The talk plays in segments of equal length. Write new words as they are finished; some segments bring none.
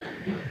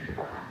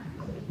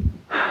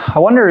I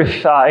wonder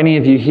if any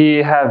of you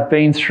here have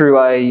been through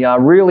a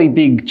really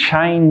big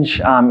change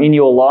in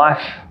your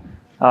life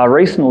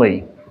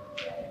recently.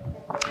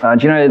 Do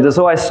you know, there's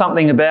always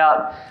something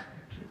about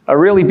a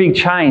really big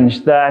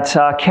change that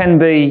can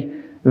be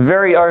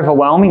very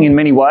overwhelming in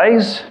many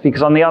ways,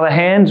 because on the other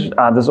hand,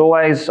 there's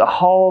always a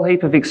whole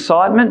heap of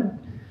excitement,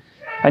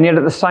 and yet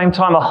at the same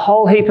time, a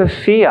whole heap of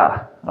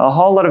fear, a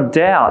whole lot of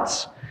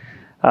doubts.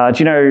 Do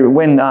you know,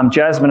 when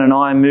Jasmine and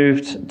I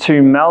moved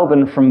to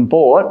Melbourne from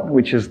Boort,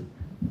 which is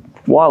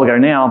a while ago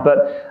now,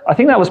 but I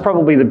think that was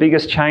probably the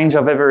biggest change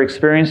I've ever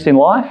experienced in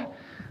life,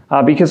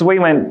 because we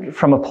went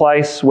from a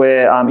place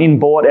where in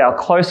Boort our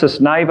closest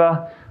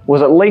neighbour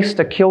was at least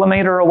a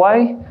kilometre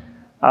away,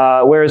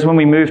 whereas when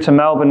we moved to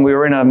Melbourne we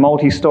were in a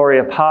multi-storey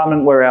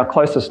apartment where our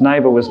closest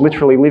neighbour was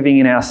literally living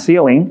in our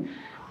ceiling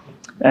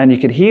and you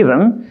could hear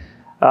them.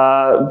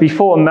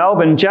 Before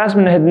Melbourne,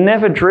 Jasmine had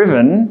never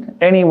driven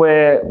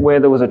anywhere where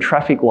there was a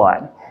traffic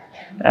light,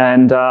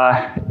 and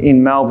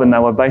in Melbourne they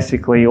were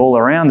basically all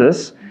around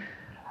us.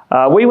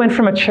 We went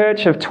from a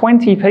church of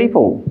 20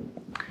 people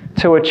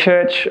to a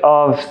church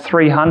of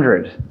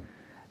 300.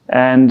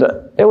 And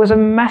it was a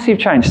massive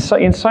change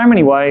in so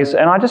many ways.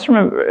 And I just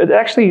remember it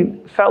actually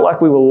felt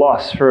like we were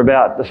lost for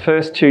about the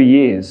first 2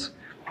 years.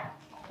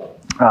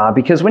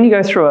 Because when you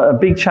go through a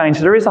big change,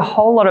 there is a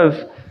whole lot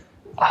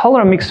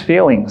of mixed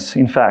feelings,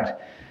 in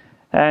fact.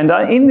 And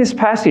in this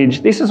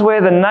passage, this is where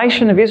the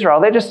nation of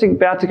Israel, they're just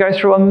about to go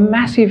through a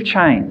massive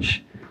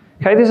change.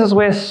 Okay, this is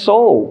where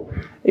Saul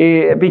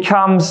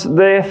becomes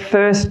their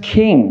first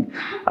king.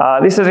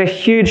 This is a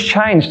huge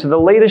change to the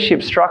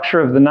leadership structure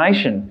of the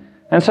nation.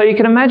 And so you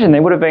can imagine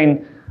there would have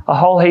been a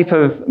whole heap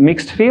of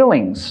mixed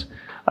feelings.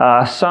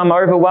 Some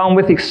overwhelmed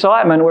with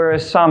excitement,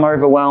 whereas some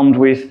overwhelmed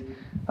with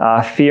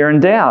fear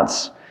and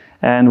doubts.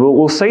 And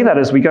we'll see that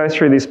as we go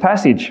through this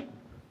passage.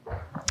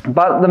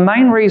 But the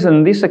main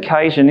reason this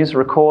occasion is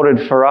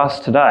recorded for us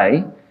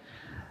today,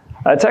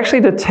 it's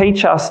actually to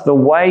teach us the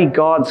way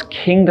God's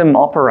kingdom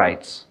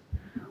operates,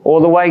 or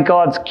the way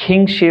God's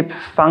kingship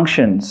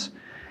functions.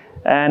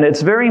 And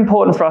it's very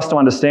important for us to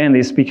understand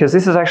this, because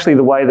this is actually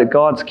the way that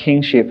God's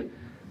kingship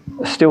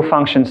still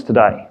functions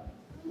today.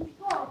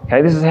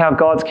 Okay, this is how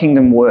God's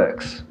kingdom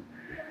works.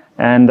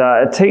 And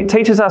it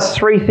teaches us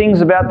three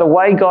things about the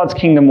way God's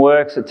kingdom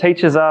works. It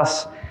teaches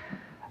us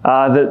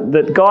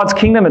that God's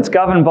kingdom, it's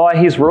governed by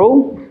His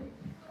rule.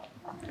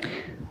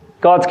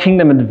 God's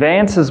kingdom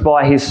advances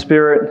by His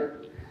Spirit.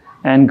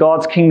 And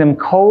God's kingdom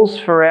calls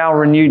for our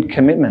renewed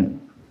commitment.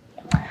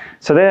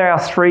 So there are our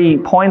 3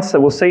 points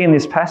that we'll see in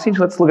this passage.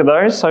 Let's look at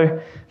those.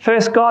 So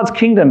first, God's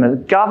kingdom is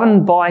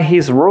governed by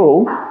His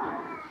rule.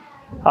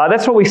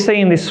 That's what we see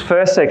in this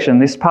first section,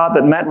 this part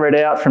that Matt read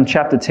out from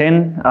chapter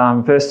 10,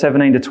 verse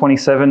 17 to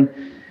 27.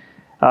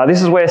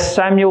 This is where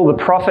Samuel the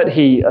prophet,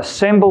 he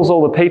assembles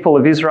all the people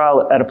of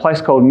Israel at a place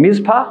called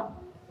Mizpah.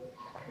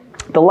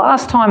 The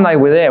last time they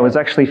were there was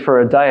actually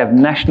for a day of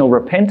national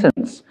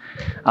repentance,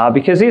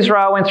 because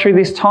Israel went through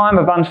this time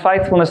of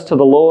unfaithfulness to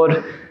the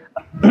Lord.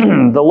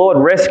 The Lord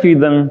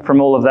rescued them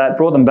from all of that,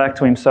 brought them back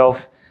to Himself,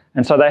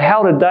 and so they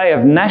held a day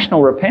of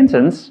national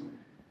repentance.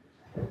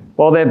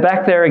 While they're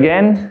back there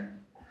again,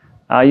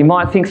 you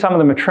might think some of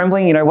them are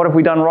trembling. You know, what have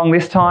we done wrong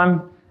this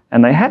time?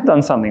 And they had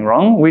done something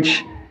wrong,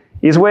 which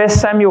is where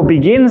Samuel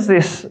begins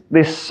this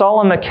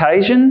solemn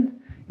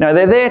occasion. You know,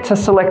 they're there to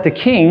select a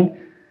king,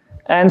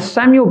 and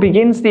Samuel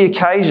begins the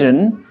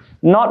occasion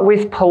not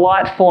with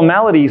polite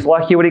formalities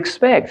like you would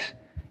expect.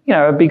 You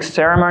know, a big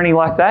ceremony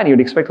like that, you would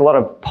expect a lot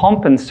of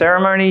pomp and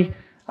ceremony,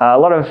 a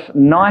lot of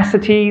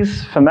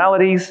niceties,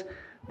 formalities.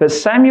 But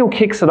Samuel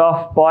kicks it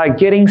off by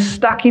getting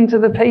stuck into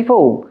the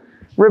people,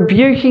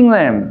 rebuking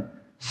them,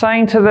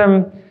 saying to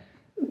them,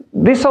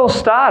 this all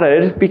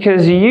started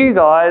because you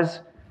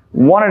guys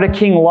wanted a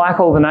king like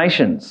all the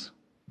nations,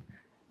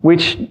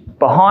 which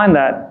behind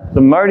that,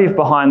 the motive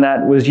behind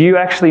that was you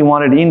actually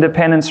wanted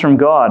independence from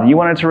God. You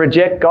wanted to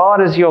reject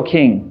God as your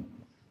king.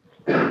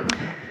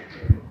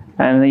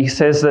 And he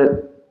says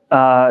that,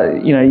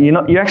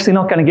 you're actually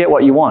not going to get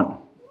what you want.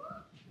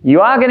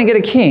 You are going to get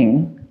a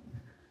king,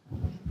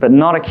 but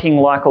not a king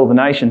like all the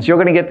nations. You're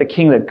going to get the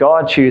king that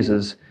God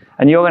chooses,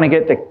 and you're going to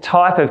get the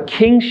type of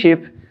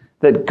kingship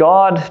that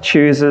God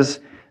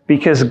chooses,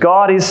 because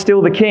God is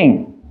still the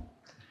king.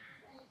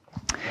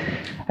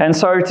 And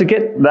so to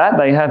get that,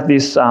 they have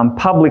this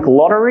public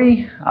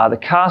lottery, the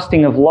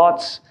casting of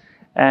lots,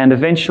 and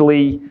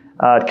eventually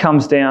it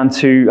comes down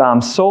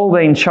to Saul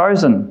being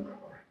chosen.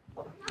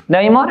 Now,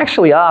 you might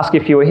actually ask,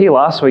 if you were here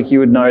last week, you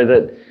would know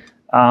that,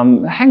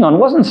 hang on,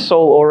 wasn't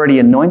Saul already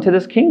anointed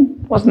as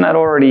king? Wasn't that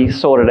already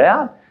sorted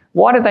out?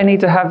 Why did they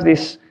need to have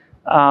this,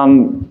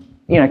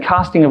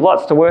 casting of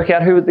lots to work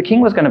out who the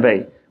king was going to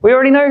be? We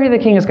already know who the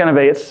king is going to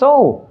be. It's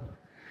Saul.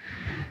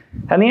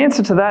 And the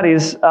answer to that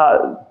is,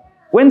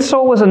 when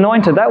Saul was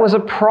anointed, that was a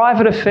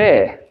private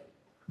affair.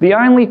 The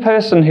only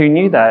person who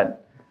knew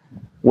that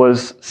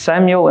was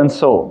Samuel and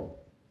Saul.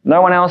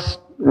 No one else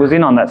was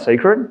in on that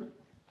secret.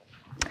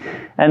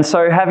 And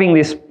so having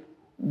this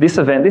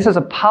event, this is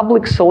a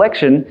public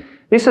selection.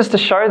 This is to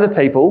show the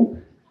people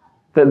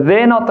that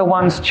they're not the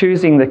ones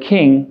choosing the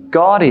king,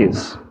 God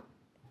is.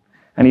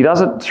 And he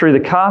does it through the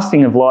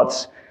casting of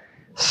lots.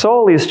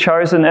 Saul is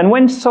chosen, and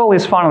when Saul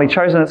is finally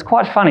chosen, it's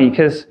quite funny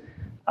because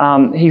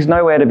he's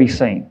nowhere to be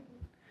seen.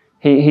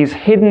 He's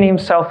hidden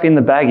himself in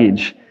the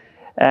baggage.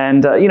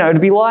 And,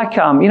 it'd be like,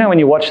 when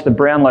you watch the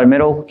Brownlow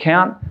medal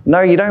count.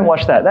 No, you don't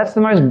watch that. That's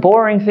the most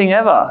boring thing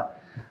ever.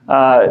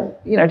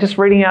 Just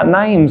reading out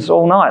names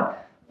all night.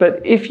 But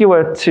if you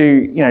were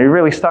to, you're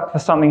really stuck for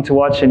something to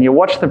watch and you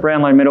watch the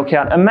Brownlow medal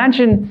count,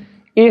 imagine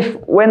if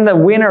when the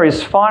winner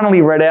is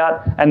finally read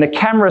out and the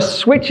camera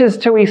switches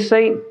to his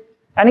seat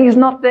and he's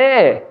not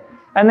there.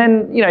 And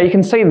then, you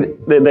can see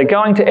that they're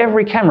going to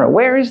every camera.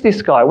 Where is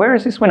this guy? Where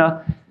is this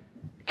winner?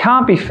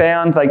 Can't be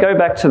found. They go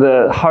back to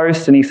the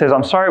host and he says,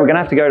 I'm sorry, we're going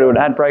to have to go to an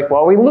ad break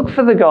while we look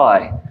for the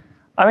guy.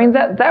 I mean,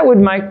 that would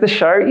make the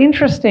show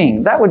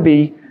interesting. That would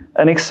be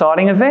an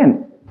exciting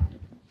event.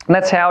 And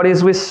that's how it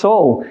is with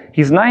Saul.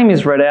 His name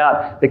is read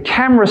out, the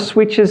camera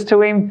switches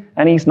to him,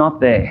 and he's not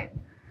there.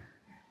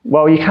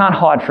 Well, you can't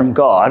hide from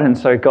God, and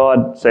so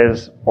God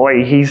says,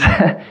 oi, he's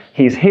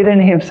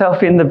hidden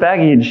himself in the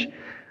baggage.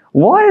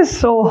 Why is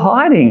Saul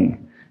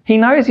hiding? He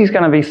knows he's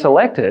going to be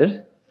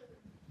selected.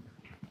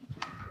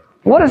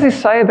 What does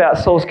this say about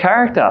Saul's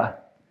character?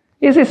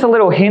 Is this a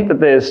little hint that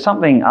there's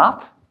something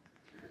up?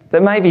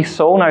 That maybe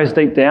Saul knows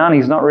deep down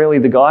he's not really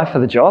the guy for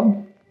the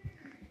job?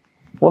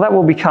 Well, that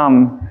will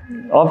become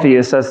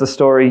obvious as the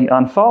story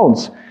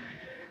unfolds.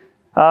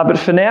 But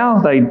for now,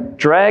 they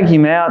drag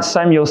him out.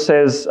 Samuel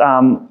says,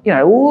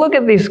 look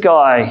at this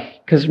guy.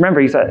 Because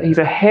remember, he's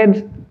a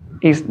head.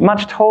 He's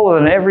much taller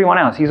than everyone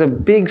else. He's a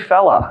big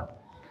fella.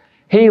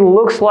 He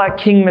looks like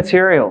king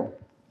material.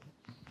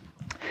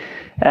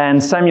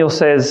 And Samuel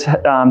says,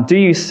 do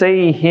you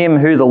see him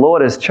who the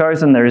Lord has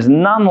chosen? There is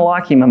none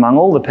like him among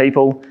all the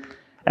people.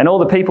 And all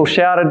the people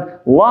shouted,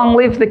 long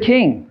live the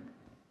king.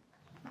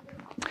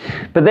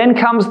 But then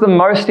comes the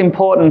most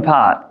important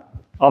part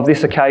of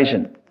this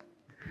occasion.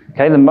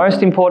 Okay, the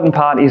most important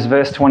part is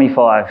verse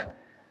 25,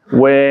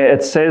 where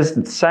it says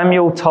that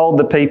Samuel told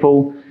the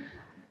people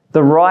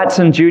the rights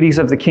and duties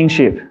of the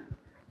kingship,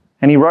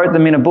 and he wrote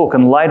them in a book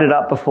and laid it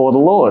up before the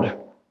Lord.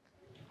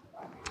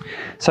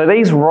 So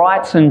these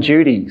rights and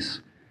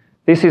duties,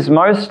 this is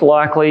most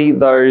likely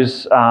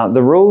those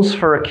the rules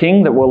for a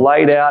king that were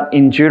laid out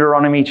in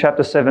Deuteronomy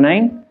chapter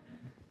 17.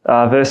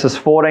 Verses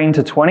 14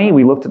 to 20,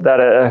 we looked at that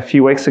a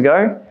few weeks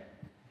ago.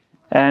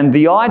 And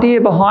the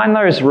idea behind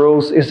those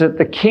rules is that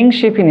the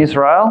kingship in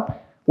Israel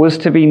was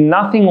to be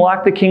nothing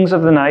like the kings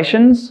of the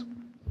nations.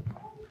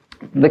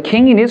 The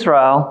king in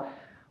Israel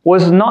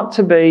was not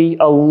to be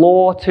a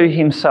law to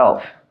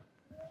himself.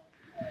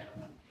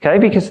 Okay,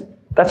 because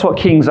that's what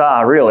kings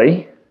are,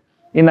 really.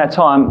 In that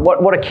time,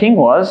 what a king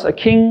was,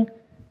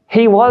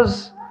 he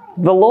was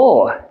the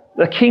law.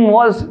 The king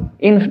was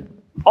in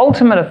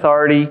ultimate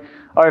authority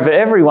over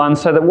everyone,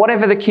 so that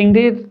whatever the king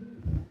did,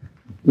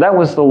 that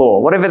was the law.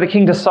 Whatever the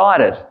king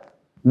decided,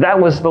 that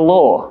was the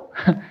law.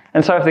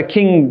 And so if the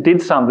king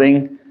did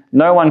something,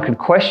 no one could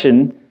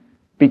question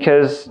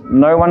because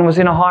no one was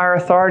in a higher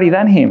authority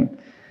than him.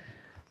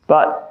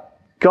 But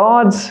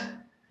God's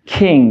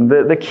king,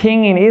 the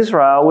king in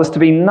Israel, was to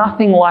be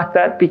nothing like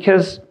that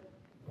because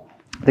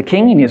the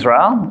king in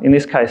Israel, in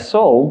this case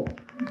Saul,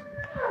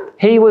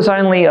 he was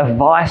only a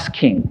vice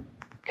king.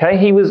 Okay,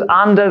 he was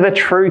under the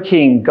true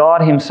king,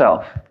 God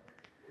himself.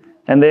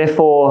 And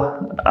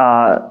therefore,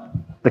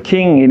 the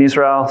king in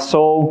Israel,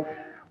 Saul,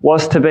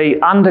 was to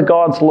be under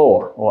God's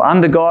law or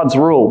under God's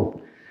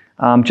rule,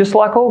 just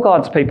like all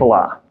God's people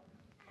are.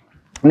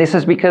 And this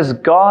is because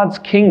God's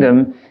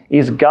kingdom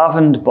is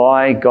governed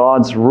by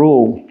God's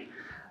rule.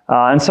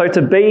 And so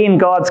to be in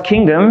God's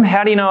kingdom,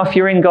 how do you know if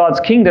you're in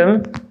God's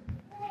kingdom?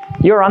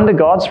 You're under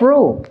God's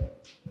rule.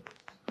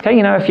 Okay,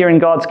 you know if you're in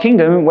God's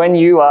kingdom when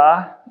you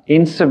are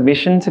in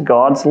submission to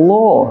God's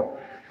law.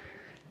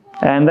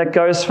 And that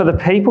goes for the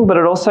people, but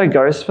it also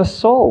goes for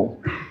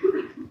Saul.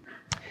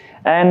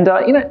 And,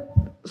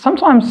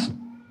 sometimes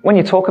when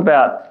you talk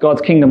about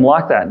God's kingdom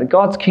like that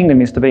God's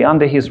kingdom is to be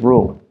under his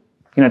rule,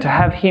 to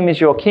have him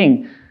as your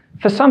king.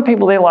 For some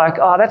people, they're like,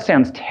 oh, that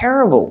sounds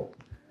terrible.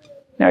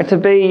 To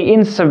be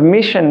in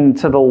submission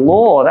to the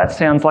law, that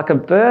sounds like a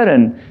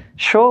burden.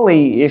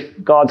 Surely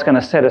if God's going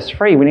to set us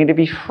free, we need to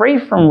be free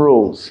from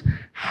rules,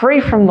 free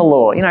from the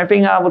law,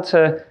 being able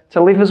to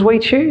live as we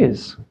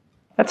choose.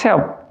 That's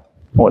how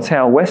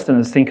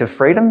Westerners think of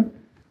freedom.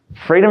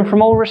 Freedom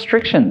from all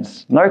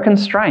restrictions, no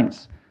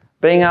constraints,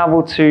 being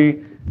able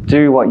to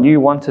do what you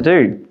want to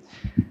do.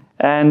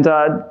 And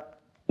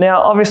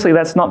now, obviously,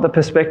 that's not the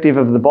perspective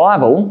of the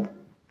Bible,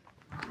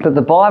 but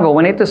the Bible,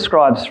 when it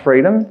describes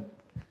freedom,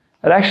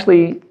 it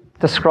actually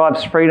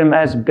describes freedom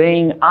as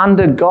being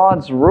under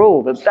God's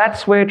rule,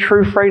 that's where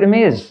true freedom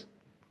is.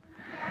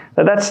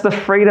 That's the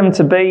freedom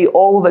to be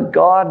all that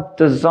God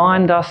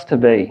designed us to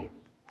be.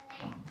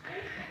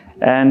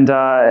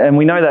 And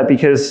we know that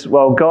because,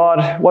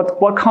 God,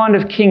 what kind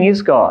of king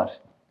is God?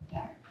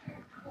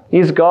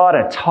 Is God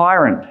a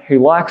tyrant who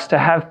likes to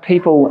have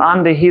people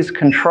under his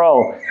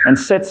control and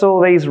sets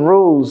all these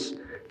rules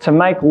to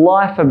make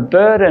life a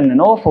burden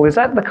and awful. Is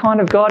that the kind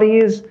of God he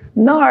is?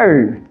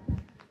 No.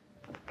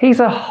 He's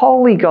a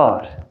holy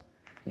God.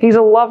 He's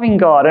a loving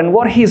God. And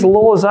what his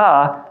laws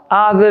are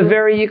the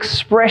very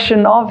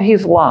expression of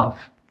his love.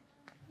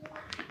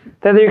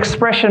 They're the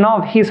expression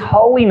of his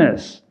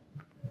holiness.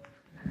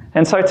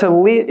 And so to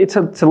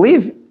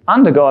live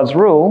under God's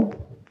rule,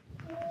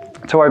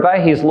 to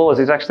obey his laws,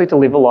 is actually to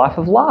live a life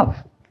of love.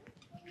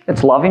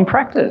 It's love in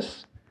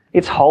practice.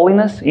 It's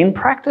holiness in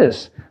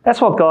practice. That's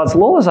what God's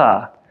laws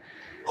are.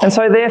 And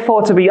so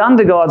therefore, to be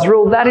under God's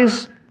rule,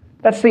 that's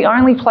the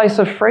only place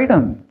of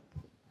freedom.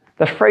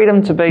 The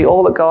freedom to be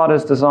all that God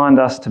has designed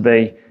us to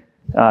be,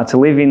 to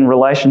live in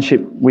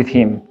relationship with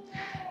him.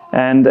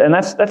 And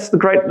that's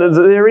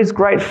there is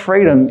great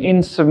freedom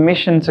in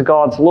submission to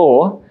God's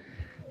law.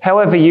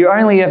 However, you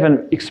only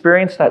ever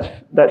experience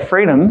that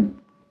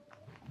freedom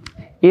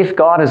if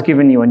God has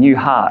given you a new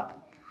heart.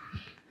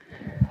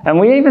 And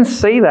we even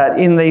see that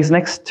in these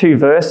next two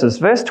verses,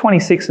 verse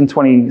 26 and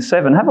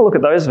 27. Have a look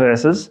at those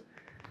verses.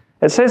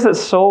 It says that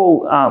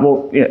Saul,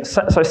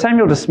 so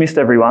Samuel dismissed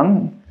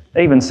everyone,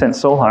 even sent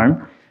Saul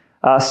home.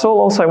 Saul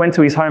also went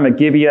to his home at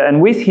Gibeah,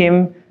 and with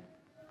him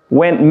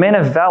went men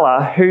of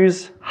valour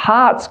whose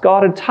hearts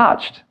God had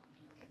touched.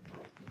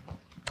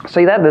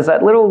 See that? There's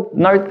that little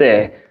note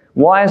there.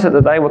 Why is it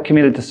that they were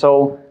committed to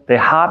Saul? Their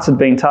hearts had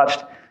been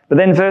touched. But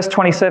then verse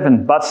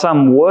 27, but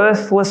some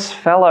worthless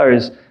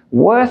fellows,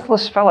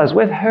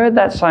 we've heard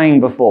that saying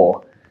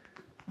before.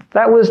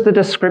 That was the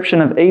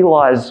description of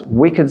Eli's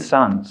wicked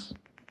sons.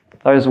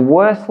 Those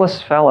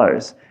worthless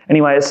fellows.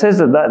 Anyway, it says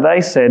that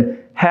they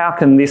said, how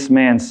can this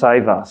man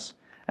save us?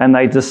 And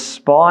they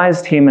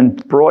despised him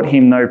and brought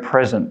him no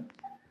present.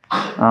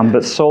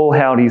 But Saul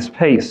held his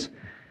peace.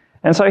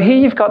 And so here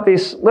you've got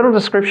this little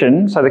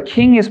description. So the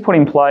king is put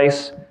in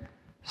place.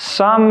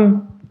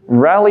 Some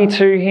rally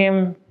to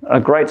him, are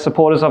great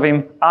supporters of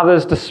him.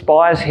 Others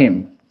despise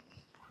him.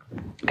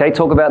 Okay,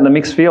 talk about the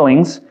mixed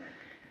feelings.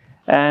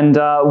 And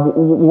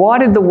why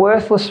did the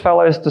worthless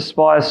fellows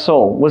despise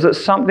Saul? Was it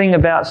something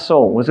about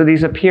Saul? Was it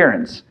his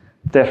appearance?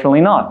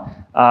 Definitely not.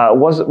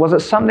 Was it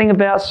something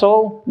about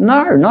Saul?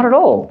 No, not at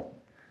all.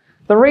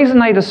 The reason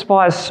they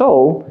despise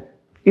Saul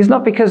is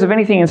not because of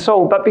anything in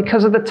Saul, but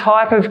because of the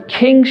type of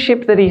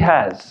kingship that he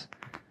has.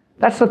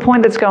 That's the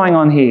point that's going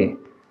on here.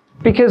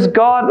 Because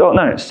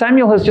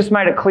Samuel has just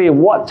made it clear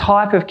what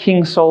type of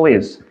king Saul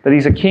is, that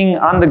he's a king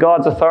under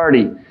God's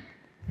authority.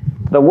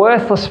 The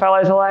worthless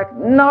fellows are like,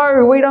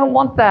 no, we don't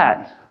want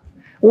that.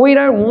 We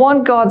don't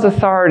want God's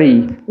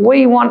authority.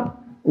 We want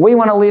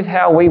to live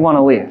how we want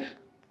to live.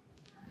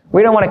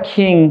 We don't want a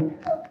king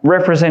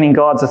representing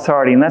God's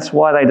authority, and that's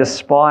why they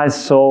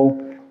despise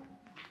Saul,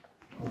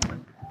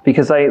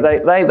 because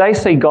they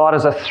see God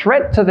as a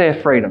threat to their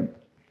freedom,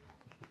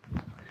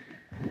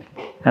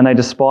 and they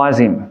despise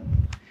him.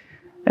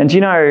 And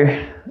you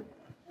know,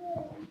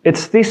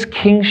 it's this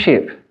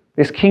kingship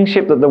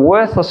that the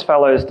worthless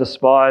fellows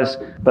despise,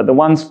 but the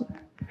ones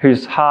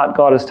whose heart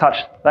God has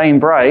touched, they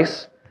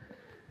embrace.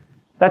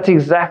 That's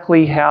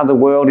exactly how the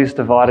world is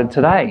divided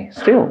today,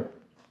 still.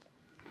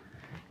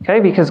 Okay,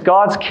 because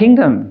God's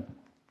kingdom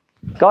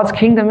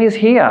is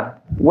here.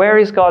 Where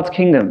is God's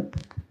kingdom?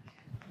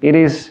 It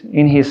is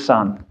in his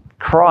Son,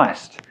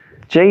 Christ.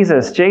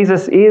 Jesus.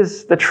 Jesus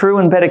is the true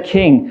and better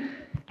King.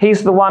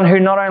 He's the one who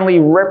not only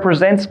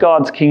represents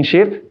God's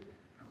kingship,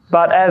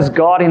 but as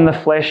God in the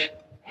flesh,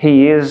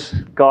 he is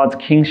God's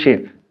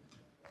kingship.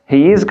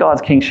 He is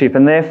God's kingship,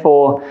 and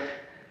therefore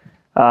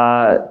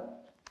the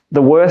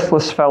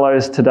worthless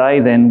fellows today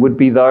then would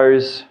be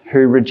those who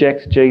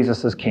reject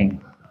Jesus as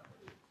King,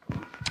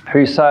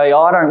 who say,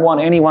 I don't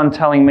want anyone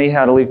telling me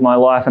how to live my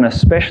life, and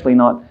especially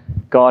not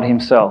God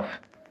himself,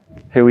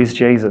 who is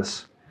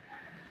Jesus.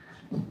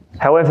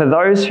 However,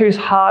 those whose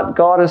heart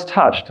God has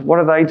touched, what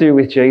do they do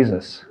with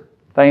Jesus?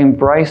 They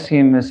embrace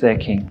him as their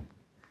King,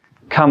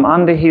 come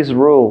under his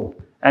rule,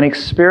 and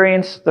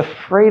experience the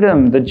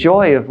freedom, the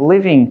joy of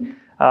living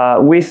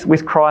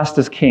with Christ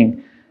as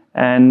King.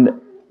 And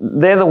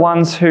they're the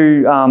ones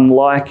who,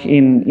 like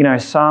in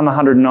Psalm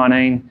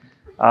 119,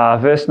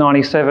 verse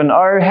 97,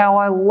 oh, how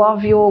I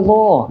love your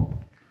law.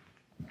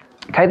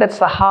 Okay, that's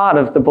the heart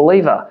of the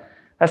believer.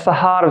 That's the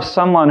heart of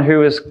someone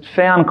who has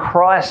found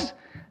Christ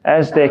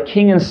as their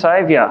King and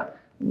Saviour.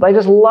 They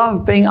just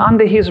love being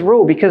under his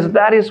rule, because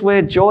that is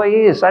where joy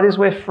is. That is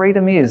where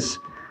freedom is,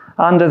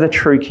 under the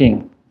true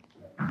King.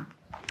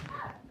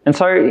 And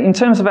so in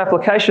terms of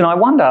application, I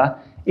wonder,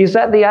 is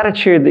that the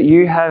attitude that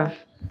you have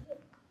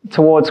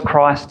towards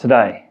Christ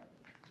today?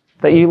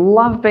 That you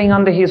love being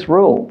under his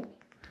rule?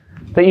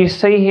 That you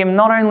see him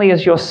not only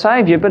as your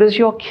Saviour, but as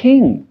your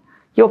King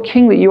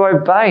that you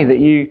obey, that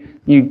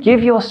you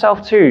give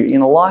yourself to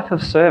in a life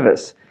of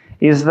service?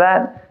 Is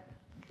that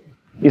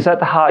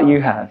the heart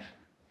you have?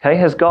 Okay,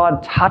 has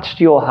God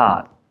touched your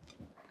heart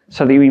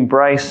so that you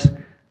embrace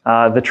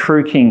the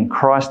true King,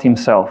 Christ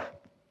himself?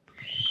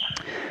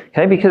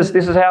 Okay, because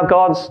this is how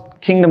God's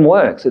kingdom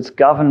works. It's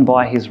governed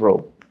by his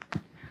rule.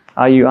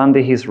 Are you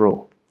under his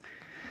rule?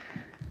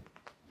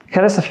 Okay,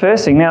 that's the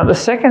first thing. Now, the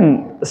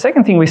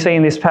second thing we see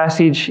in this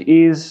passage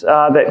is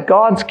that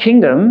God's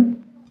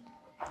kingdom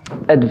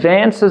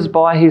advances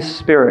by His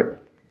Spirit.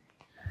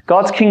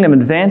 God's kingdom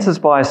advances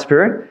by His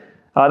Spirit.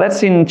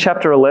 That's in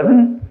chapter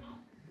 11,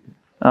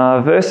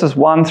 verses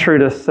 1 through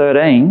to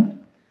 13.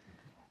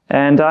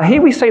 And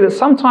here we see that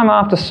sometime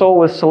after Saul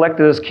was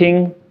selected as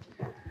king,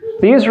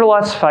 the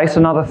Israelites face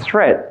another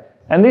threat.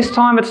 And this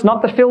time it's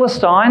not the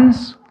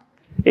Philistines,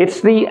 it's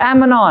the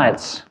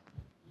Ammonites.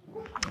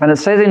 And it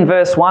says in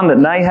verse 1 that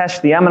Nahash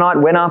the Ammonite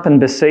went up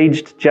and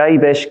besieged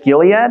Jabesh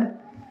Gilead.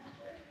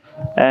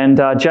 And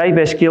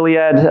Jabesh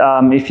Gilead,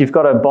 if you've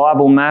got a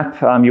Bible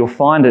map, you'll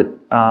find it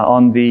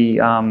on the,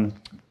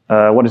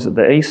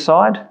 the east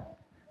side?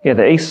 Yeah,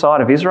 the east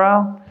side of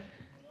Israel.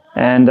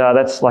 And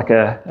that's like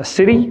a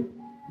city.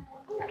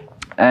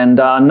 And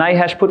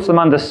Nahash puts them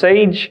under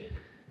siege.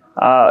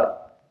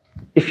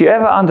 If you're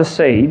ever under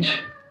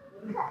siege,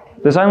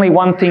 there's only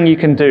one thing you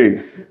can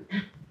do.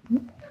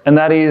 And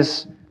that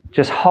is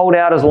just hold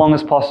out as long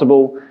as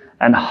possible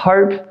and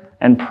hope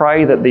and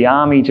pray that the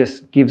army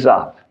just gives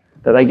up,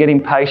 that they get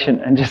impatient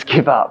and just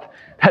give up.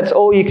 That's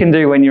all you can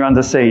do when you're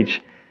under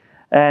siege.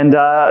 And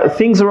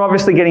things are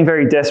obviously getting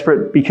very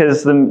desperate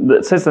because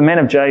it says the men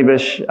of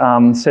Jabesh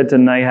said to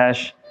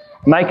Nahash,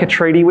 make a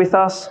treaty with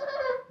us.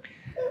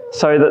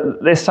 So that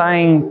they're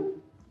saying,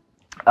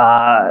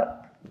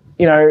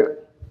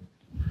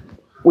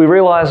 we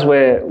realise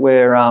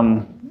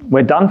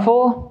we're done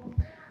for.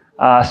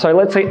 So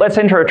let's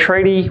enter a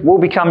treaty. We'll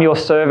become your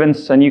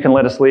servants, and you can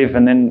let us live,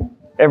 and then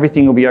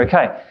everything will be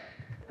okay.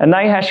 And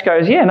Nahash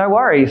goes, yeah, no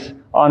worries,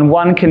 on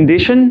one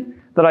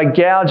condition, that I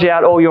gouge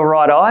out all your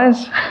right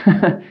eyes.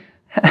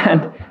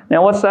 And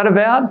now, what's that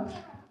about?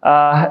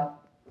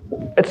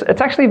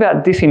 It's actually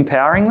about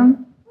disempowering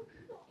them.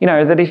 You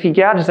know, that if he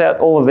gouges out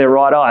all of their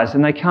right eyes,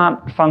 then they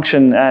can't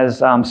function as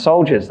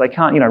soldiers. They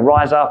can't,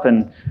 rise up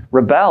and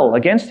rebel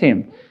against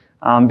him.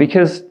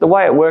 Because the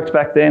way it worked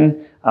back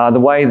then, the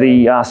way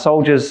the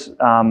soldiers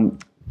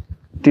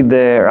did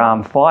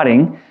their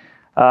fighting,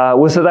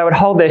 was that they would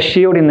hold their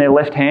shield in their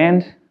left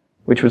hand,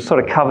 which would sort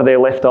of cover their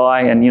left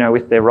eye, and,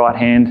 with their right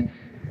hand,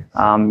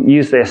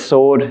 use their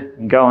sword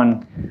and go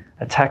and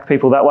attack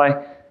people that way.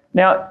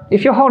 Now,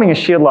 if you're holding a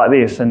shield like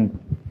this and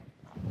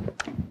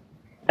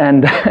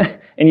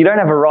and you don't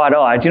have a right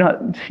eye,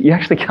 you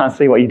actually can't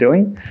see what you're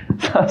doing.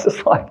 So it's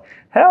just like,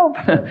 help.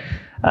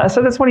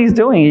 So that's what he's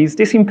doing. He's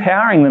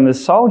disempowering them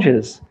as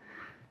soldiers.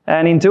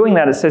 And in doing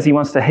that, it says he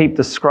wants to heap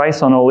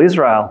disgrace on all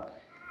Israel.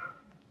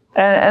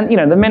 And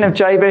the men of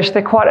Jabesh,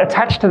 they're quite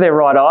attached to their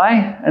right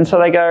eye. And so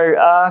they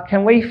go,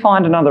 can we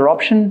find another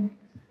option?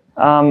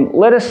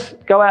 Let us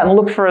go out and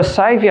look for a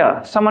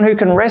saviour, someone who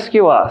can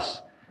rescue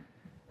us.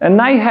 And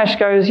Nahash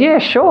goes, yeah,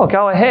 sure,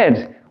 go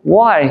ahead.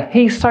 Why?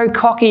 He's so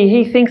cocky,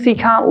 he thinks he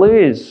can't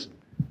lose.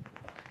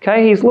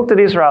 Okay, he's looked at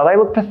Israel. They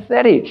look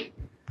pathetic.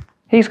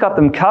 He's got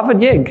them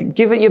covered. Yeah,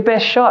 give it your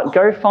best shot.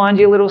 Go find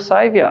your little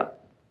saviour.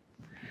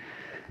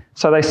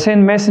 So they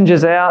send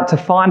messengers out to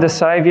find a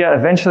saviour.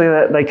 Eventually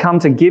they come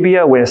to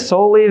Gibeah where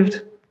Saul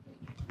lived.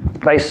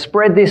 They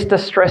spread this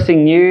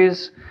distressing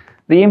news.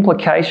 The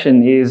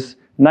implication is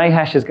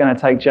Nahash is going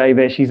to take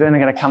Jabesh. He's then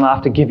going to come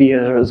after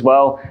Gibeah as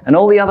well and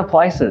all the other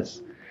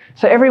places.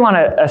 So everyone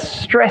are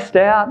stressed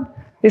out.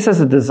 This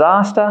is a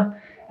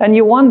disaster. And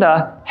you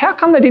wonder, how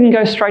come they didn't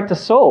go straight to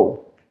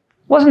Saul?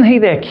 Wasn't he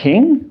their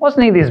king?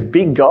 Wasn't he this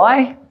big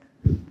guy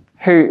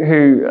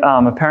who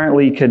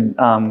apparently could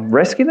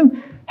rescue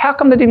them? How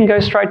come they didn't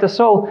go straight to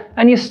Saul?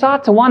 And you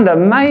start to wonder,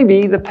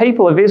 maybe the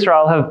people of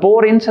Israel have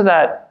bought into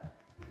the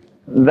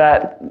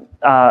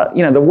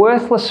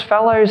worthless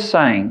fellows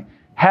saying,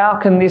 how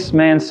can this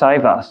man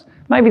save us?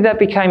 Maybe that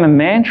became a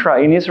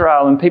mantra in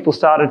Israel and people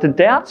started to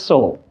doubt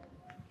Saul.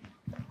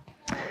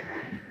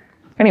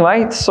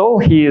 Anyway, Saul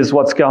hears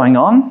what's going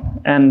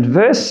on, and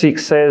verse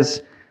 6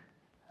 says,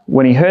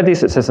 when he heard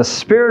this, it says, the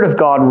Spirit of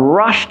God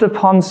rushed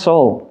upon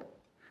Saul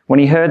when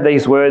he heard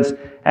these words,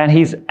 and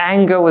his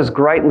anger was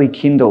greatly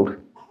kindled.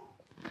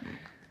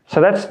 So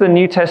that's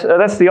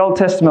the Old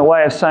Testament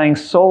way of saying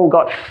Saul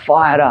got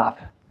fired up.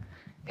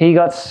 He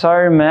got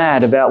so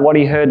mad about what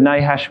he heard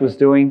Nahash was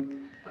doing,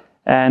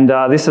 and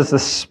this is the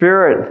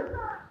Spirit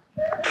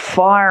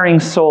firing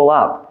Saul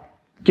up,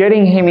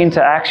 getting him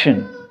into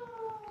action.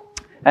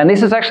 And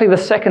this is actually the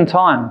second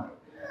time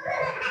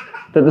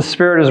that the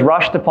Spirit has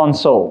rushed upon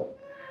Saul.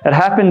 It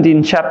happened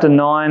in chapter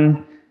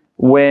 9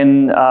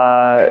 when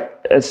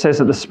it says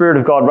that the Spirit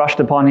of God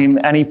rushed upon him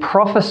and he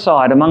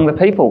prophesied among the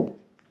people.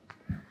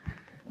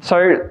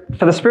 So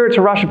for the Spirit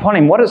to rush upon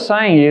him, what it's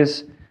saying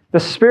is the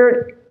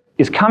Spirit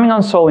is coming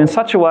on Saul in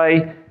such a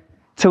way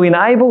to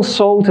enable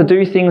Saul to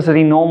do things that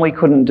he normally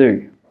couldn't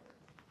do.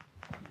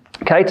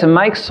 Okay, to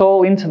make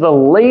Saul into the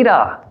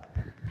leader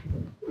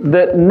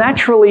that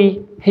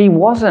naturally he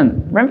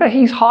wasn't. Remember,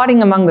 he's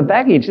hiding among the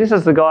baggage. This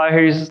is the guy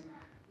who's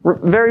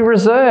very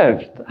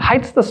reserved,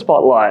 hates the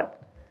spotlight.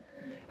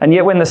 And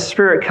yet when the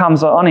Spirit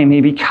comes on him, he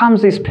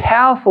becomes this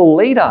powerful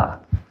leader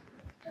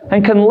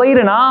and can lead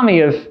an army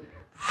of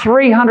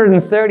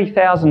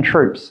 330,000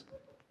 troops,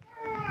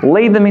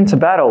 lead them into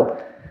battle.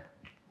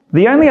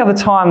 The only other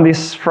time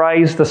this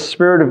phrase, the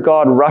Spirit of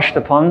God rushed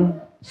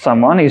upon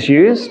someone, is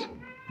used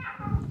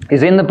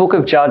is in the book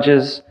of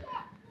Judges,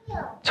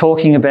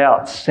 talking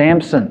about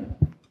Samson.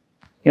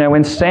 You know,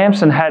 when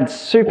Samson had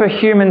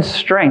superhuman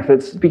strength,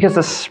 it's because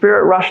the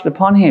Spirit rushed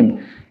upon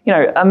him. You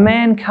know, a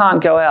man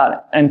can't go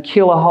out and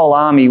kill a whole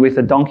army with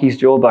a donkey's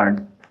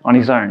jawbone on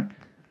his own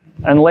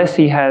unless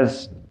he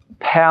has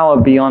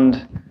power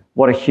beyond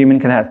what a human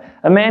can have.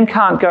 A man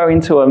can't go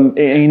into an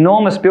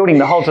enormous building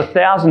that holds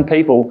 1,000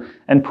 people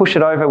and push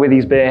it over with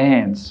his bare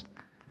hands.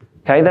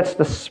 Okay, that's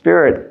the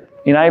Spirit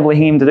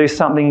enabling him to do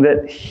something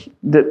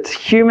that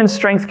human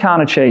strength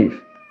can't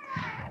achieve.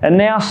 And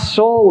now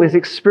Saul is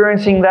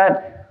experiencing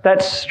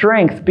that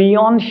strength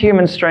beyond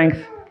human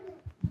strength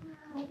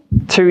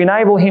to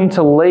enable him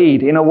to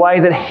lead in a way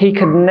that he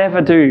could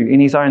never do in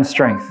his own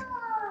strength.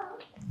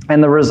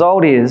 And the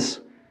result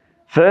is,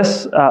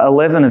 verse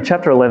 11 of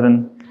chapter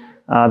 11,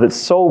 that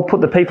Saul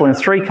put the people in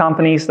 3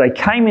 companies. They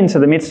came into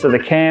the midst of the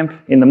camp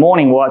in the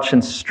morning watch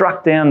and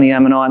struck down the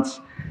Ammonites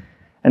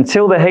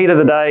until the heat of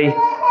the day.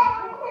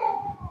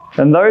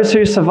 And those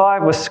who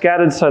survived were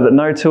scattered so that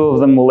no 2 of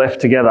them were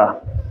left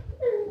together.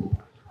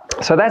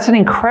 So that's an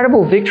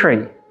incredible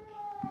victory.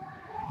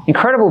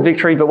 Incredible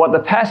victory, but what the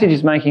passage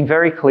is making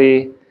very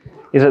clear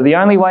is that the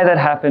only way that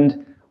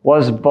happened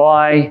was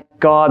by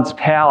God's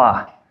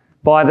power,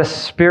 by the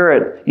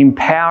Spirit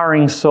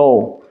empowering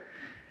Saul.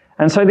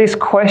 And so this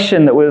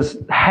question that was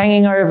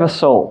hanging over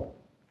Saul,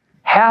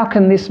 how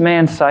can this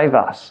man save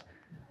us?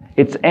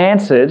 It's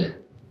answered,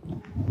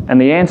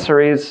 and the answer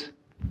is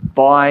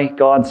by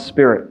God's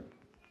Spirit.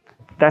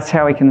 That's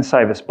how he can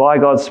save us, by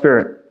God's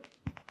Spirit.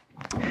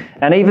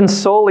 And even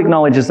Saul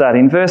acknowledges that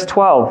in verse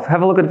 12.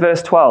 Have a look at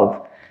verse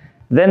 12.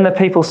 Then the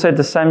people said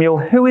to Samuel,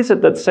 "Who is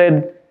it that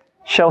said,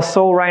 'Shall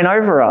Saul reign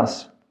over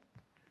us?'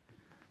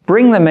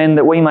 Bring the men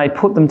that we may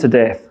put them to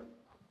death."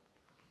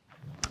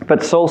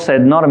 But Saul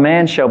said, "Not a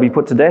man shall be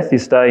put to death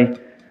this day,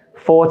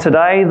 for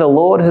today the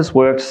Lord has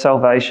worked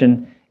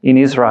salvation in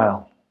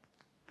Israel."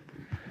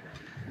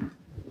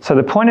 So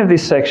the point of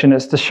this section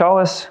is to show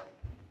us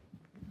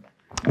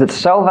that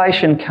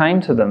salvation came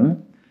to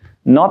them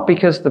not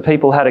because the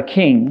people had a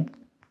king,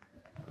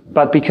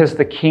 but because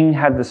the king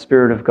had the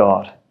Spirit of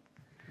God.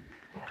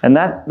 And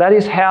that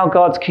is how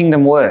God's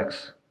kingdom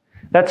works.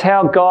 That's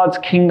how God's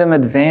kingdom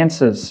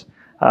advances.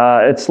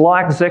 It's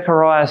like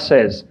Zechariah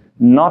says,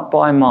 "Not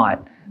by might,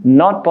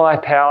 not by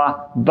power,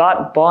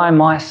 but by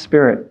my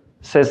Spirit,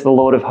 says the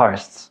Lord of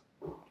hosts."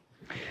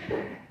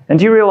 And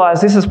do you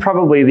realise this is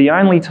probably the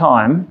only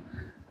time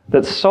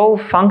that Saul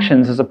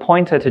functions as a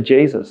pointer to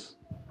Jesus?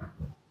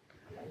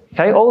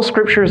 Okay, all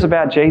Scripture is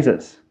about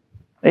Jesus.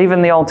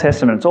 Even the Old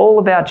Testament, it's all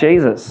about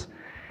Jesus.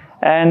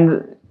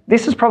 And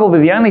this is probably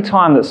the only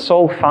time that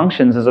Saul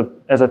functions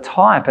as a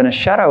type and a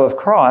shadow of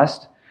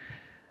Christ,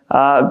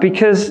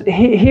 because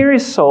here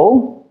is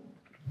Saul.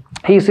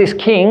 He's this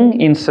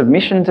king in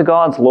submission to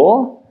God's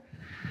law.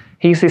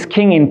 He's this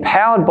king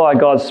empowered by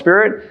God's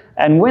Spirit.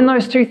 And when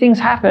those 2 things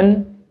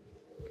happen,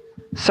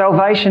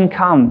 salvation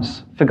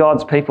comes for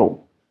God's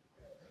people.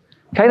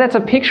 Okay, that's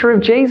a picture of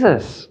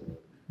Jesus.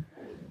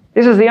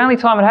 This is the only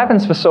time it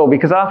happens for Saul,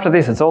 because after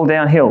this it's all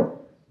downhill.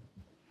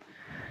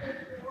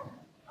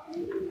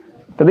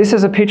 But this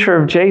is a picture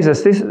of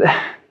Jesus.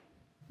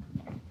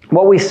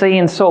 What we see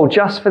in Saul,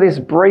 just for this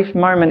brief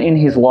moment in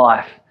his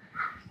life,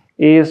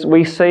 is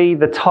we see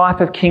the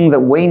type of king that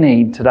we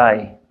need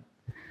today.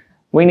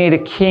 We need a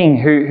king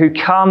who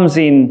comes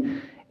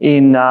in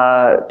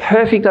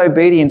perfect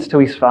obedience to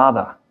his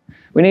Father.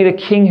 We need a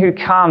king who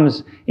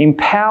comes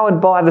empowered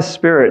by the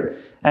Spirit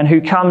and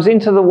who comes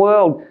into the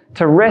world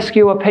to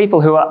rescue a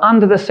people who are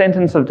under the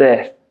sentence of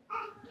death.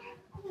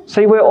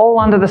 See, we're all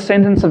under the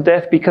sentence of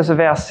death because of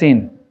our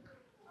sin.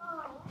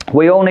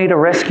 We all need a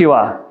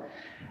rescuer.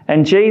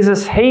 And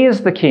Jesus, he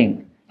is the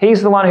king.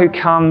 He's the one who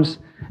comes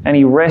and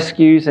he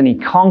rescues and he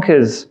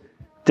conquers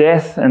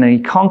death and he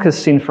conquers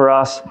sin for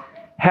us.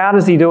 How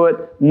does he do it?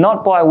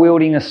 Not by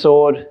wielding a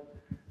sword,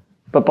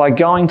 but by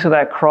going to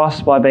that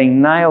cross, by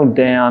being nailed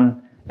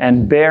down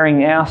and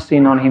bearing our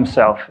sin on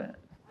himself,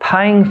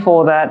 paying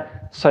for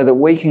that so that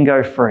we can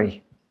go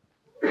free.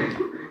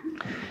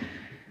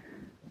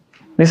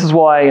 This is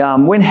why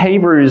when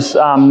Hebrews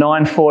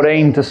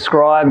 9:14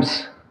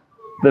 describes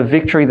the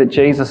victory that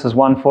Jesus has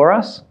won for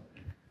us,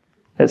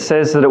 it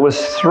says that it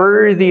was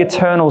through the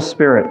eternal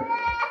Spirit.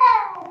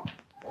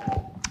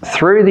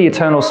 Through the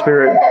eternal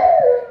Spirit,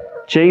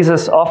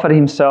 Jesus offered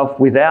himself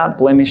without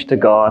blemish to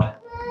God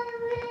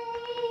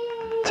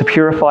to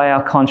purify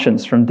our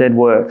conscience from dead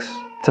works,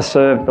 to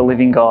serve the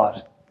living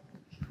God.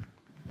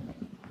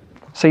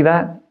 See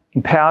that?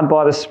 Empowered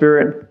by the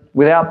Spirit,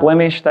 without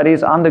blemish, that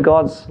is, under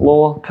God's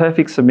law,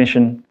 perfect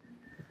submission.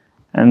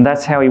 And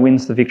that's how he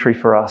wins the victory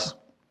for us.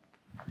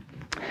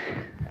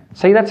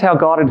 See, that's how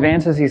God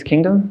advances his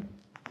kingdom.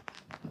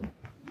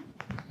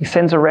 He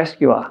sends a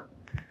rescuer.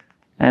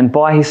 And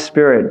by his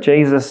Spirit,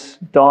 Jesus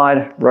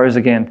died, rose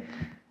again.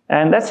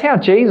 And that's how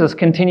Jesus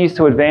continues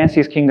to advance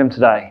his kingdom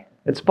today.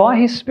 It's by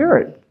his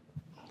Spirit.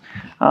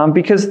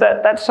 Because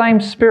that same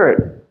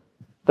Spirit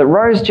that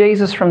rose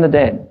Jesus from the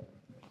dead.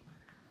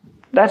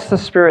 That's the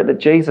Spirit that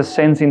Jesus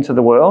sends into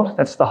the world.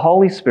 That's the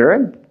Holy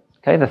Spirit,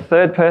 okay, the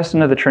third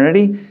person of the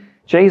Trinity.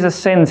 Jesus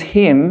sends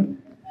him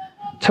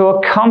to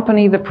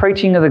accompany the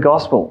preaching of the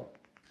gospel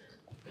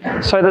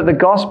so that the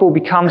gospel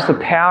becomes the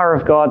power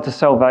of God to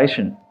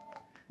salvation.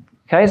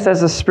 Okay, so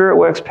as the Spirit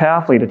works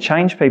powerfully to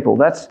change people,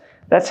 that's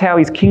how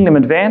his kingdom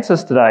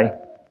advances today.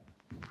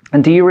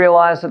 And do you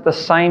realize that the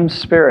same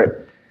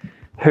Spirit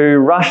who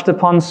rushed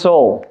upon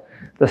Saul,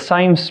 the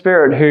same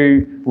Spirit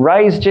who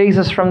raised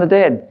Jesus from the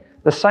dead,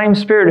 the same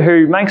Spirit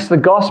who makes the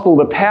gospel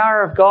the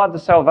power of God to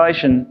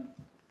salvation,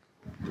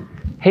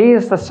 he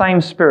is the same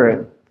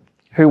Spirit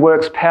who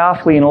works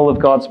powerfully in all of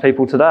God's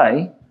people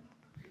today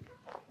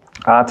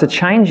to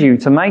change you,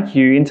 to make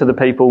you into the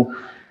people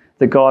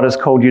that God has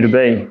called you to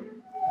be.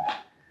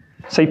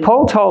 See,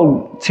 Paul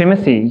told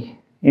Timothy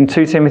in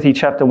 2 Timothy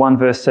chapter 1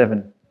 verse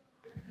 7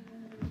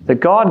 that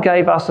God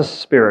gave us a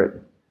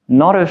spirit,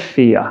 not of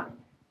fear,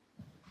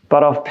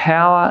 but of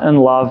power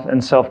and love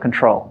and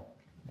self-control.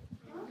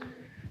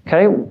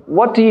 Okay,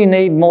 what do you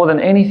need more than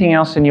anything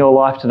else in your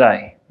life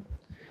today?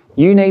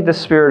 You need the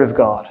Spirit of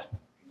God.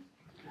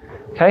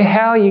 Okay,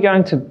 how are you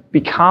going to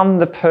become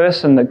the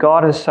person that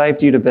God has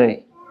saved you to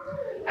be?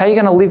 How are you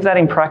going to live that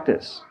in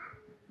practice?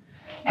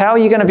 How are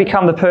you going to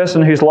become the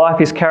person whose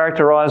life is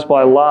characterised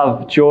by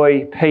love,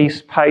 joy,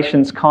 peace,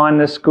 patience,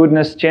 kindness,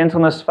 goodness,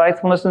 gentleness,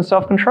 faithfulness and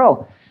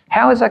self-control?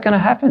 How is that going to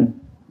happen?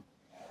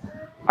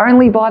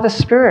 Only by the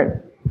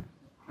Spirit.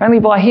 Only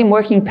by Him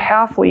working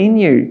powerfully in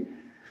you.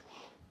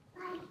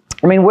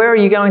 I mean, where are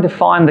you going to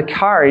find the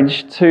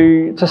courage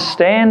to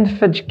stand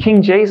for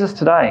King Jesus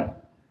today?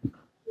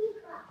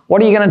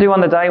 What are you going to do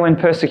on the day when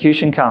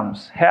persecution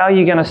comes? How are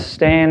you going to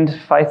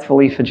stand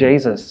faithfully for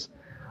Jesus?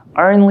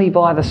 Only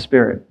by the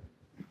Spirit.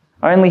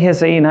 Only as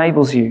He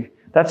enables you.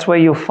 That's where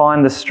you'll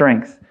find the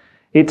strength.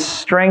 It's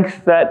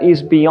strength that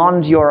is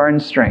beyond your own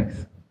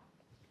strength.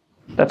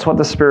 That's what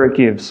the Spirit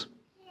gives.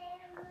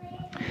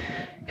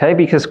 Okay,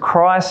 because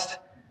Christ,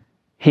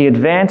 He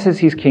advances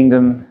His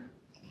kingdom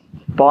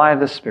by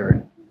the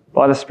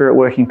Spirit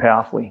working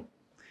powerfully.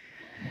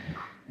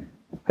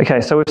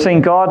 Okay, so we've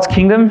seen God's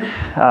kingdom.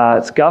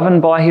 It's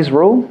governed by His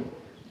rule.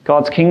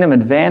 God's kingdom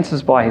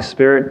advances by His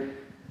Spirit.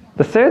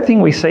 The third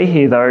thing we see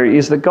here, though,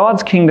 is that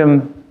God's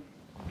kingdom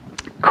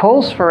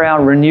calls for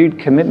our renewed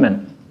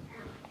commitment.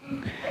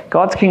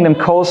 God's kingdom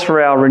calls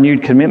for our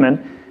renewed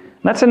commitment.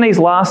 And that's in these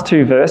last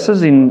two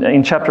verses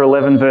in chapter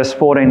 11, verse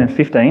 14 and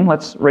 15.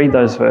 Let's read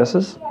those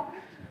verses.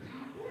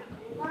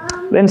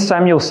 Then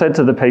Samuel said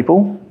to the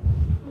people,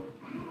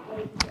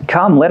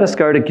 "Come, let us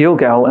go to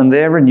Gilgal and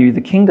there renew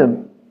the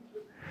kingdom."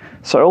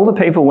 So all the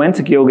people went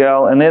to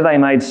Gilgal, and there they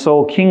made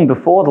Saul king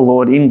before the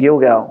Lord in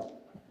Gilgal.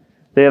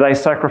 There they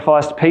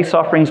sacrificed peace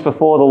offerings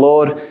before the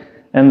Lord,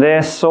 and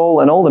there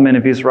Saul and all the men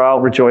of Israel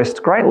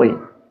rejoiced greatly.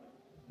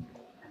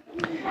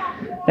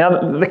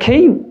 Now, the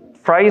key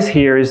phrase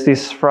here is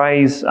this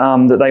phrase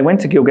that they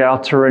went to Gilgal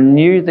to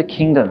renew the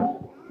kingdom.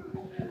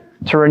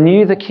 To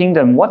renew the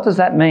kingdom. What does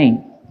that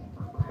mean?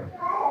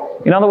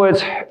 In other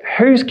words,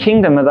 whose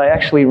kingdom are they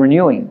actually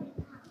renewing?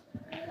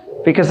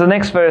 Because the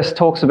next verse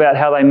talks about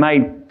how they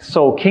made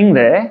Saul king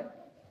there.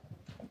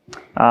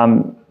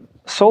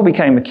 Saul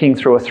became a king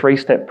through a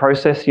three-step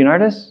process, you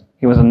notice.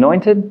 He was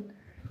anointed,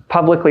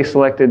 publicly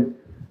selected,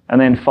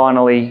 and then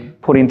finally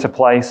put into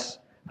place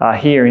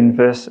here in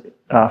verse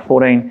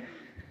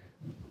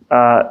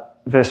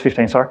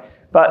 15, sorry.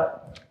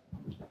 But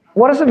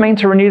what does it mean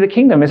to renew the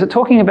kingdom? Is it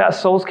talking about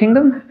Saul's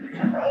kingdom?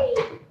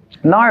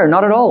 No,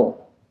 not at all.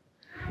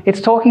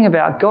 It's talking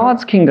about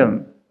God's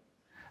kingdom.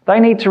 They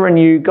need to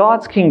renew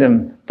God's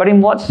kingdom. But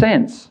in what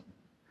sense?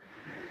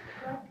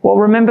 Well,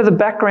 remember the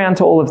background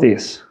to all of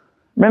this.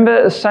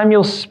 Remember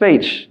Samuel's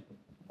speech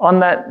on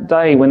that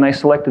day when they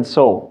selected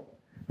Saul.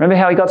 Remember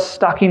how he got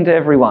stuck into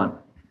everyone.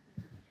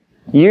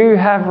 You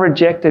have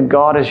rejected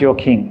God as your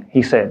king,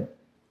 he said.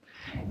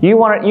 You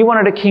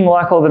wanted a king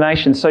like all the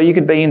nations so you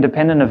could be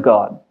independent of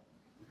God.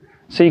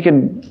 So you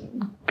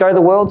could go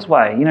the world's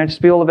way,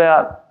 just be all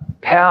about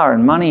power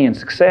and money and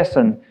success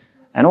and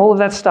all of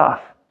that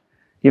stuff.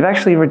 You've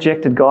actually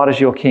rejected God as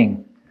your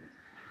king.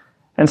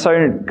 And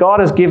so God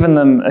has given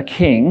them a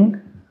king,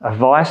 a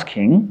vice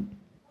king.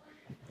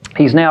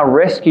 He's now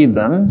rescued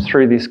them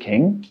through this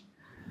king.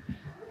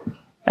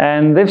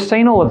 And they've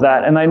seen all of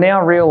that and they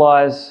now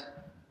realise,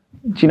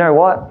 do you know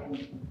what?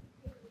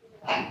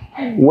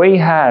 We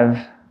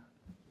have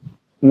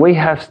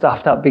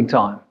stuffed up big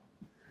time.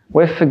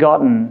 We've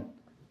forgotten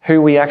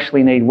who we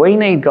actually need. We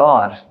need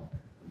God.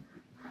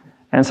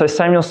 And so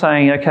Samuel's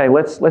saying, okay,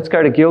 let's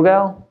go to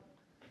Gilgal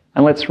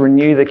and let's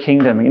renew the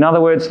kingdom. In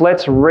other words,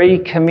 let's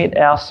recommit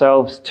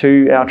ourselves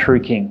to our true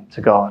king,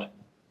 to God.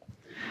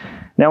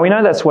 Now we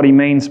know that's what he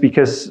means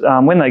because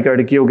when they go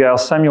to Gilgal,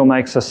 Samuel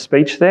makes a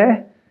speech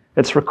there.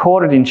 It's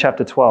recorded in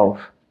chapter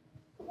 12.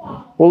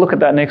 We'll look at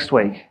that next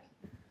week.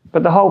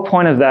 But the whole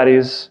point of that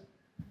is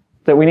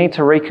that we need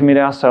to recommit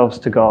ourselves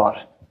to God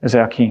as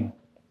our king.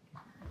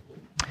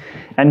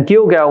 And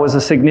Gilgal was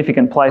a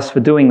significant place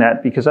for doing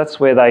that because that's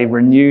where they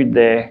renewed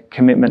their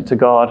commitment to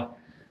God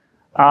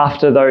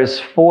after those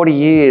 40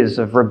 years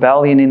of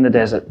rebellion in the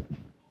desert.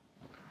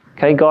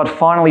 Okay, God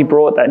finally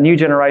brought that new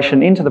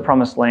generation into the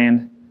promised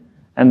land,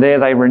 and there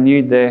they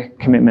renewed their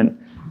commitment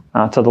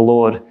to the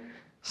Lord.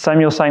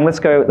 Samuel's saying, let's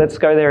go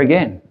there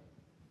again.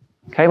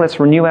 Okay, let's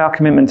renew our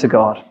commitment to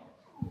God.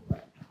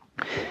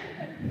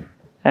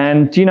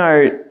 And you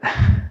know,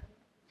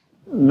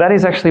 that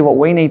is actually what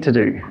we need to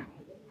do.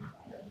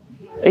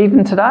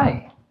 Even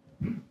today.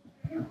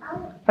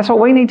 That's what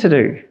we need to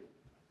do.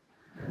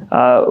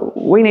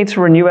 We need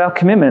to renew our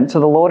commitment to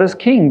the Lord as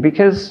King,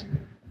 because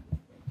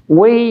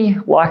we,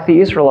 like the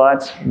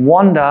Israelites,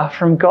 wander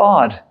from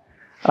God.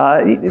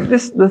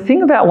 The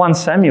thing about 1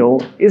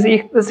 Samuel is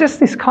there's just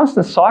this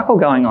constant cycle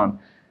going on.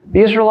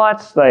 The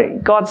Israelites,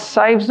 God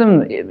saves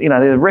them,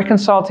 they're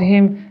reconciled to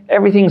Him,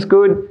 everything's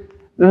good.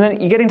 And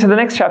then you get into the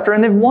next chapter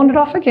and they've wandered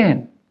off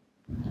again.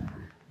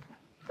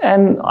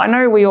 And I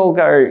know we all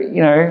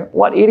go,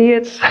 what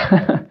idiots.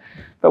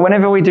 But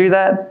whenever we do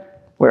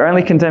that, we're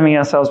only condemning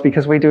ourselves,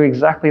 because we do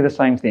exactly the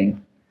same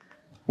thing.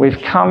 We've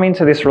come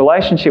into this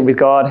relationship with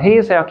God. He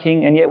is our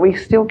King, and yet we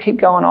still keep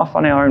going off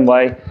on our own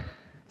way.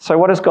 So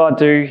what does God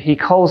do? He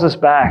calls us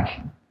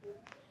back.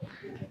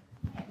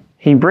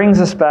 He brings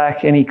us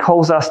back, and He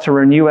calls us to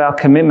renew our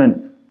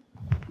commitment.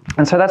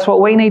 And so that's what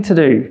we need to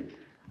do.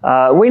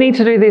 We need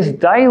to do this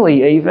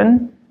daily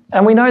even.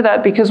 And we know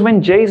that because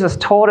when Jesus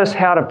taught us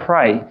how to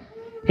pray,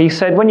 He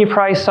said, when you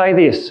pray, say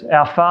this: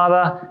 Our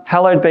Father,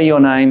 hallowed be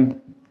your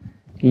name.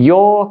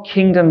 Your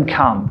kingdom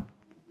come.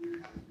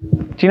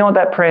 Do you know what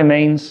that prayer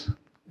means?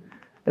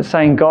 It's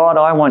saying, God,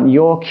 I want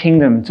your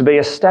kingdom to be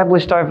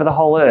established over the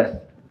whole earth.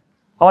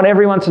 I want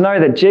everyone to know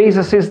that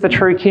Jesus is the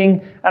true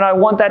King, and I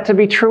want that to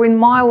be true in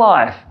my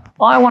life.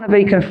 I want to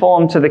be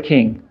conformed to the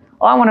King.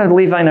 I want to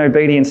live in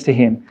obedience to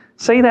Him.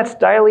 See, that's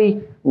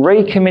daily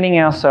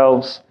recommitting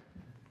ourselves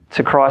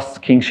to Christ's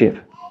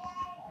kingship.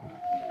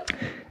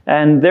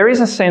 And there is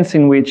a sense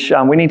in which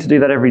we need to do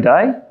that every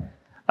day.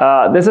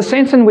 There's a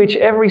sense in which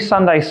every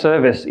Sunday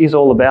service is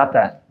all about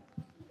that.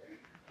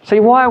 See,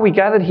 why are we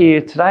gathered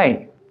here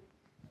today?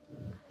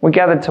 We're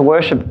gathered to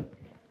worship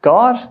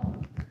God,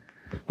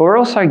 but we're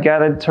also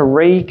gathered to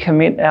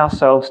recommit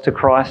ourselves to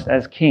Christ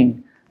as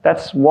King.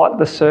 That's what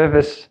the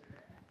service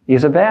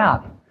is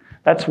about.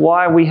 That's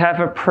why we have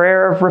a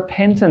prayer of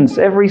repentance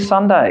every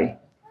Sunday.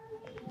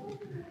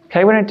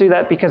 Okay, we don't do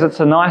that because it's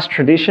a nice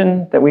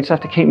tradition that we just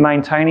have to keep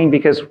maintaining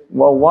because,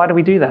 well, why do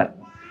we do that?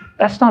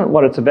 That's not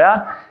what it's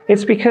about.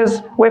 It's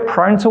because we're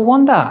prone to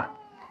wander.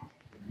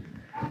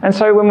 And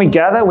so when we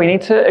gather, we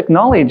need to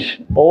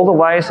acknowledge all the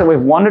ways that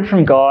we've wandered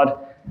from God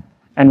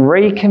and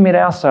recommit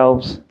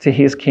ourselves to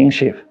His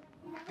kingship.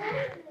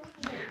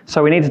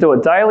 So we need to do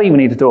it daily, we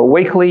need to do it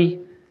weekly.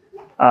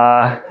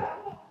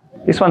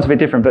 This one's a bit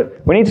different,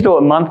 but we need to do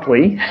it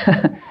monthly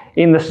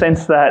in the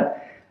sense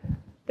that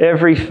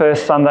every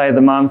first Sunday of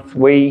the month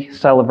we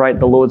celebrate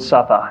the Lord's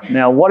Supper.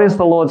 Now, what is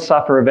the Lord's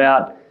Supper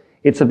about?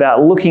 It's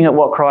about looking at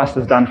what Christ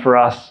has done for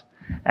us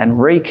and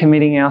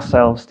recommitting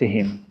ourselves to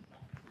Him.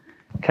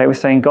 Okay, we're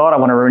saying, God, I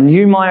want to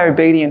renew my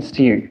obedience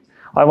to you.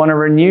 I want to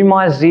renew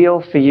my zeal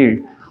for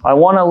you. I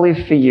want to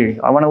live for you.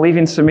 I want to live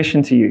in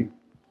submission to you.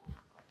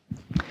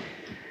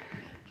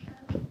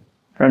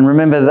 And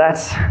remember,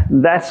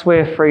 that's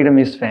where freedom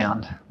is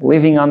found,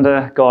 living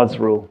under God's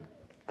rule,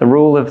 the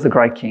rule of the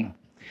great King.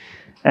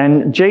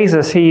 And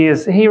Jesus,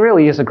 He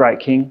really is a great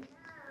King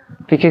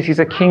because He's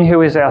a King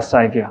who is our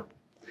Saviour.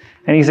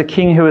 And He's a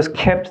King who has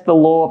kept the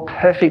law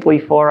perfectly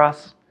for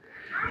us.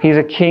 He's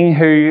a King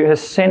who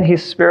has sent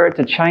His Spirit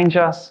to change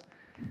us.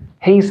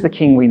 He's the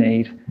King we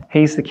need.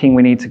 He's the King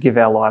we need to give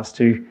our lives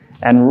to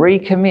and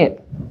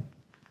recommit.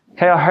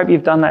 Okay, I hope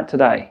you've done that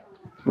today.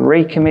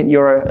 Recommit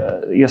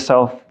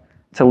yourself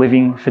to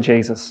living for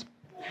Jesus.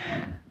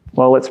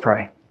 Well, let's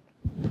pray.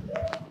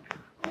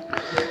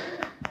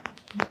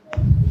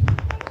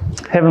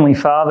 Heavenly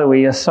Father,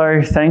 we are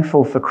so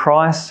thankful for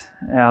Christ,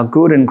 our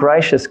good and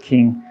gracious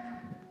King.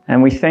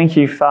 And we thank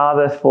you,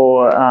 Father,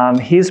 for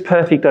His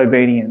perfect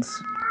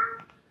obedience.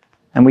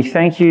 And we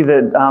thank you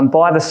that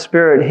by the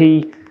Spirit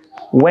He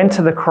went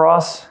to the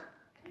cross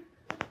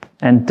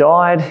and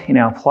died in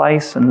our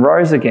place and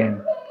rose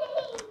again.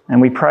 And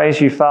we praise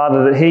you,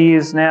 Father, that He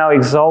is now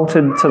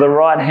exalted to the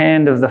right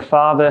hand of the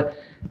Father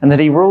and that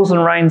He rules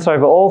and reigns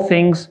over all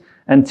things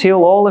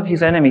until all of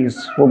His enemies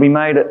will be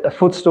made a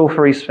footstool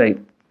for His feet.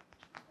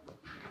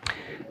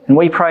 And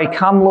we pray,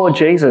 come Lord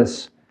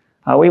Jesus.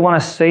 We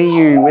want to see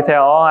you with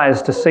our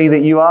eyes, to see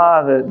that you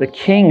are the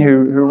King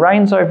who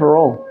reigns over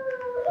all.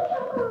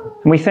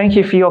 And we thank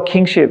you for your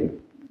kingship,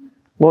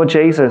 Lord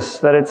Jesus,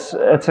 that it's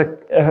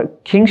a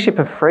kingship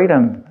of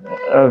freedom,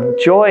 of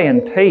joy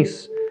and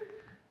peace.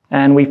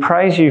 And we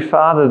praise you,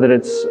 Father, that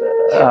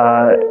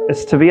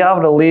it's to be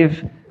able to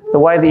live the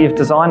way that you've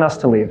designed us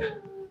to live,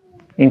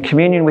 in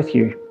communion with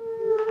you.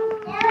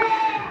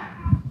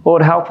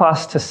 Lord, help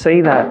us to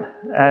see that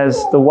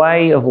as the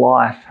way of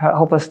life.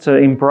 Help us to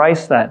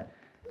embrace that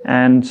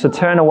and to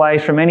turn away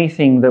from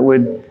anything that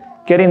would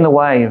get in the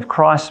way of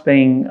Christ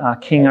being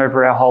King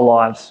over our whole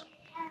lives.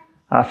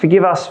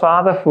 Forgive us,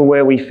 Father, for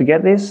where we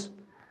forget this.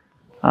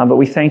 But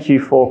we thank you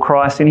for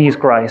Christ in his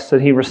grace,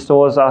 that he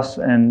restores us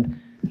and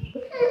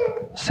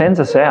sends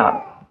us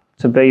out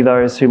to be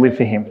those who live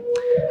for him.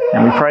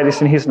 And we pray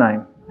this in his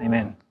name.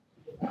 Amen.